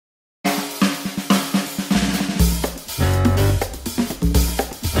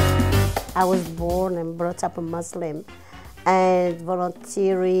I was born and brought up a Muslim, and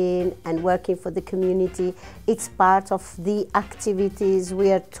volunteering and working for the community, it's part of the activities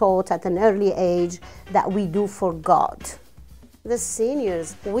we are taught at an early age that we do for God. The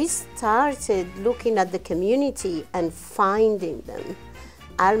seniors, we started looking at the community and finding them.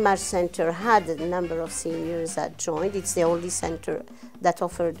 Almar Center had a number of seniors that joined. It's the only center that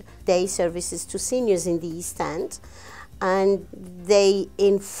offered day services to seniors in the East End. And they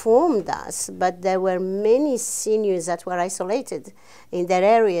informed us, but there were many seniors that were isolated in their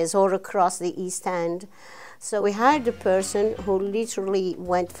areas or across the East End. So we hired a person who literally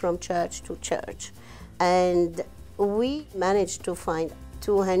went from church to church. And we managed to find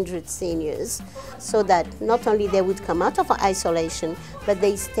 200 seniors so that not only they would come out of isolation, but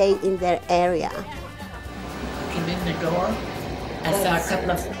they stay in their area. Came in the door, I saw a couple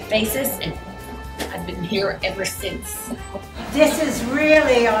of faces, and I've been here ever since. This is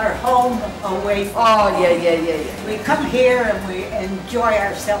really our home away from home. Yeah. We come here and we enjoy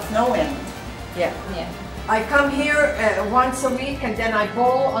ourselves no end. Yeah. I come here once a week, and then I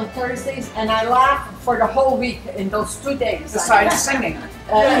bowl on Thursdays, and I laugh for the whole week in those 2 days. Besides singing.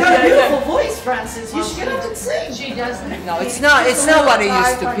 You have a beautiful voice, Frances. You should get up and sing. She doesn't. No, it's not what it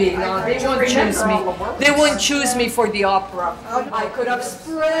used to be. No, they won't choose me. They won't choose me for the opera. I could have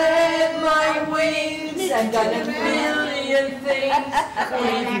spread my wings and done a million things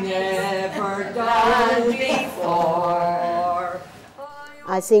we've never done before.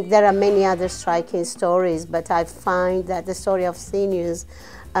 I think there are many other striking stories, but I find that the story of seniors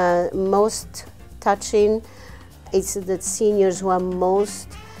most touching. It's the seniors who are most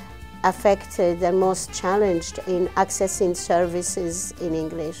affected and most challenged in accessing services in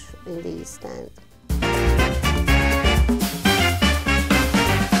English in the East End.